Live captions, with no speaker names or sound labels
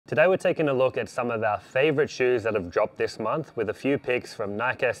Today we're taking a look at some of our favorite shoes that have dropped this month with a few picks from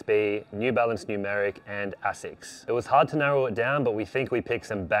Nike SB, New Balance Numeric and ASICS. It was hard to narrow it down, but we think we picked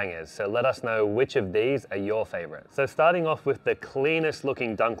some bangers, so let us know which of these are your favorite. So starting off with the cleanest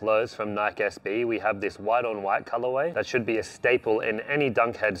looking dunk lows from Nike SB, we have this white on white colorway that should be a staple in any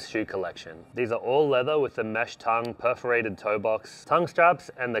dunk heads shoe collection. These are all leather with the mesh tongue, perforated toe box, tongue straps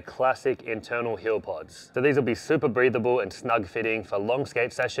and the classic internal heel pods. So these will be super breathable and snug fitting for long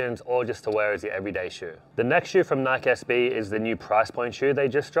skate sessions or just to wear as your everyday shoe. The next shoe from Nike SB is the new price point shoe they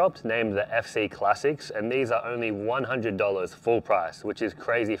just dropped, named the FC Classics, and these are only $100 full price, which is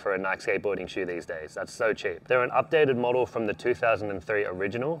crazy for a Nike skateboarding shoe these days. That's so cheap. They're an updated model from the 2003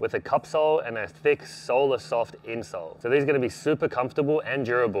 original with a cup sole and a thick solar soft insole. So these are going to be super comfortable and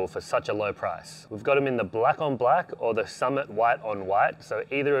durable for such a low price. We've got them in the black on black or the Summit white on white, so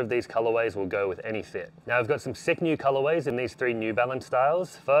either of these colorways will go with any fit. Now we've got some sick new colorways in these three New Balance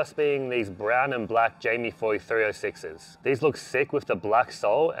styles. First being these brown and black Jamie Foy 306s. These look sick with the black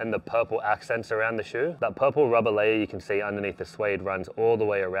sole and the purple accents around the shoe. That purple rubber layer you can see underneath the suede runs all the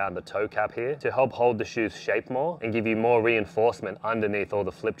way around the toe cap here to help hold the shoe's shape more and give you more reinforcement underneath all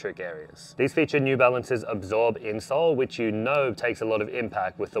the flip trick areas. These feature New Balance's Absorb insole, which you know takes a lot of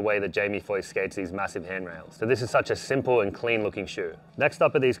impact with the way that Jamie Foy skates these massive handrails. So this is such a simple and clean looking shoe. Next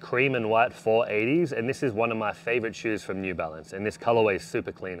up are these cream and white 480s, and this is one of my favorite shoes from New Balance, and this colorway is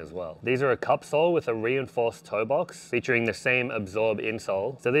super clean as well. These are a cup sole with a reinforced toe box featuring the same Absorb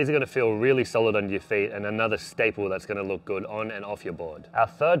insole. So these are going to feel really solid under your feet and another staple that's going to look good on and off your board. Our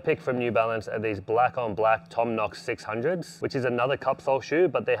third pick from New Balance are these black on black Tom Knox 600s, which is another cup sole shoe,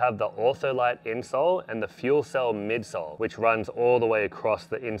 but they have the Ortholite insole and the Fuel Cell midsole, which runs all the way across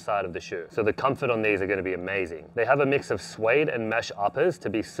the inside of the shoe. So the comfort on these are going to be amazing. They have a mix of suede and mesh uppers to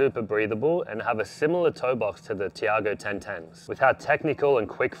be super breathable and have a similar toe box to the Tiago 1010s. With how technical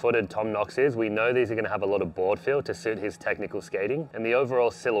and quick-footed Tom Knox is, we know these are going to have a lot of board feel to suit his technical skating, and the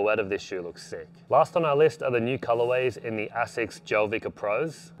overall silhouette of this shoe looks sick. Last on our list are the new colorways in the ASICS Gel Vickka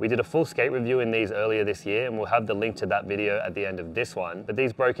Pros. We did a full skate review in these earlier this year, and we'll have the link to that video at the end of this one, but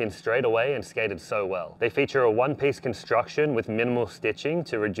these broke in straight away and skated so well. They feature a one-piece construction with minimal stitching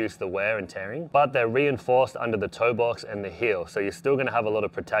to reduce the wear and tearing, but they're reinforced under the toe box and the heel, so you're still going to have a lot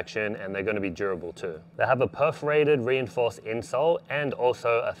of protection and they're going to be durable too. They have a perforated reinforced insole and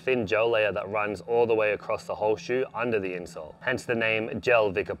also a thin gel layer that runs all the way across the whole shoe under the insole, hence the name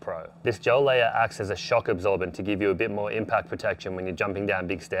Gel Vickka Pro. This gel layer acts as a shock absorbent to give you a bit more impact protection when you're jumping down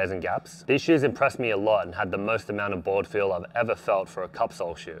big stairs and gaps. These shoes impressed me a lot and had the most amount of board feel I've ever felt for a cup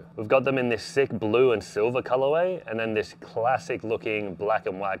sole shoe. We've got them in this sick blue and silver colorway and then this classic looking black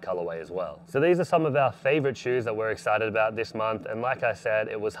and white colorway as well. So these are some of our favorite shoes that we're excited about this month, and like I said,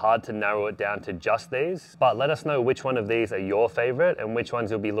 it was hard to narrow it down to just these, but let us know which one of these are your favorite and which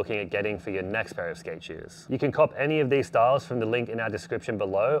ones you'll be looking at getting for your next pair of skate shoes. You can cop any of these styles from the link in our description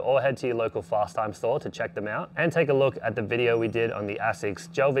below or head to your local Fast Time store to check them out and take a look at the video we did on the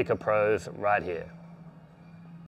ASICS Gel Vickka Pros right here.